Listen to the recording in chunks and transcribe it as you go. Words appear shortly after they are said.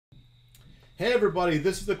Hey everybody,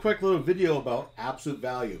 this is a quick little video about absolute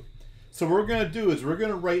value. So what we're going to do is we're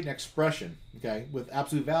going to write an expression, okay, with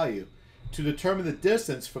absolute value to determine the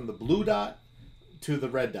distance from the blue dot to the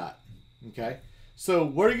red dot, okay? So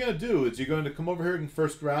what you're going to do is you're going to come over here and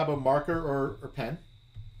first grab a marker or pen,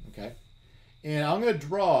 okay? And I'm going to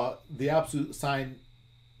draw the absolute sign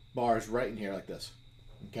bars right in here like this,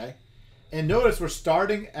 okay? And notice we're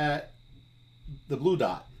starting at the blue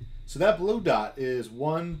dot. So that blue dot is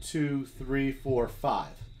 1, 2, 3, 4, 5.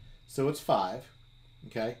 So it's 5,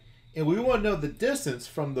 okay? And we want to know the distance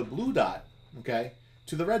from the blue dot, okay,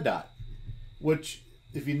 to the red dot, which,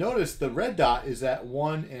 if you notice, the red dot is at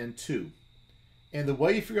 1 and 2. And the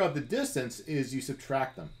way you figure out the distance is you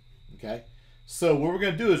subtract them, okay? So what we're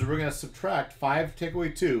going to do is we're going to subtract 5, take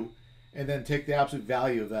away 2, and then take the absolute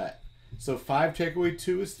value of that. So 5 take away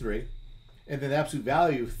 2 is 3, and then the absolute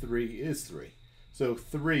value of 3 is 3. So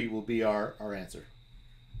 3 will be our answer.